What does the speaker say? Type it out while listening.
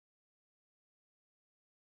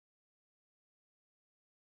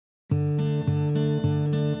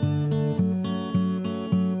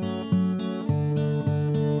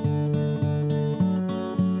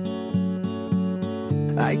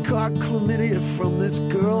I caught chlamydia from this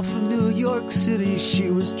girl from New York City. She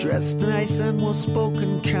was dressed nice and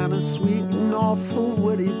well-spoken, kinda sweet and awful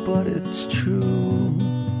witty, but it's true.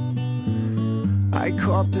 I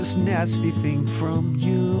caught this nasty thing from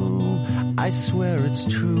you, I swear it's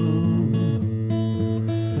true.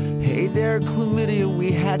 Hey there, chlamydia,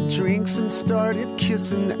 we had drinks and started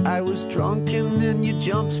kissing. I was drunk and then you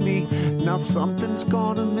jumped me. Now something's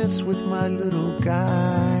gone amiss with my little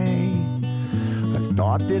guy. I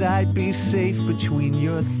thought that I'd be safe between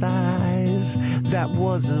your thighs. That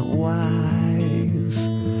wasn't wise.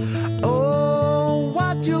 Oh,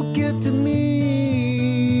 what you give to me,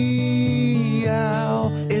 ow,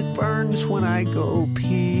 it burns when I go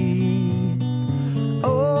pee.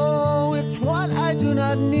 Oh, it's what I do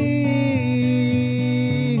not need.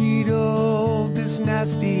 Oh, this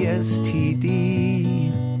nasty STD.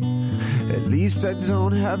 At least I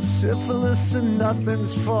don't have syphilis and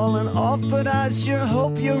nothing's falling off, but I sure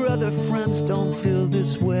hope your other friends don't feel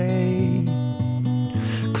this way.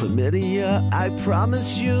 Chlamydia, I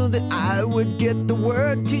promise you that I would get the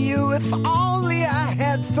word to you if only I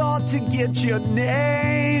had thought to get your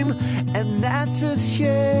name, and that's a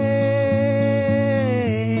shame.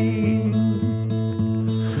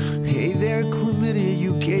 Hey there, chlamydia,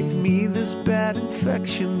 you gave me this bad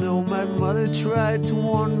infection, though my mother tried to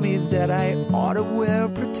warn me that I ought to wear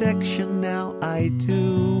protection. Now I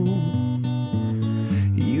do.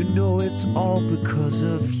 You know it's all because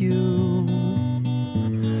of you.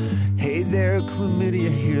 Hey there, chlamydia,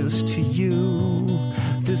 here's to you.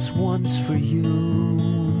 This one's for you.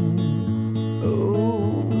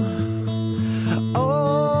 Oh,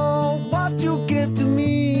 oh, what you give to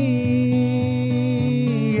me,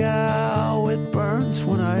 ow, it burns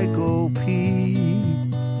when I go pee.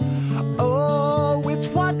 Oh, it's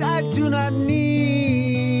what I do not need.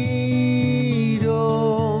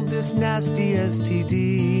 Oh, this nasty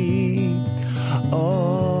STD.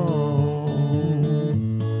 Oh.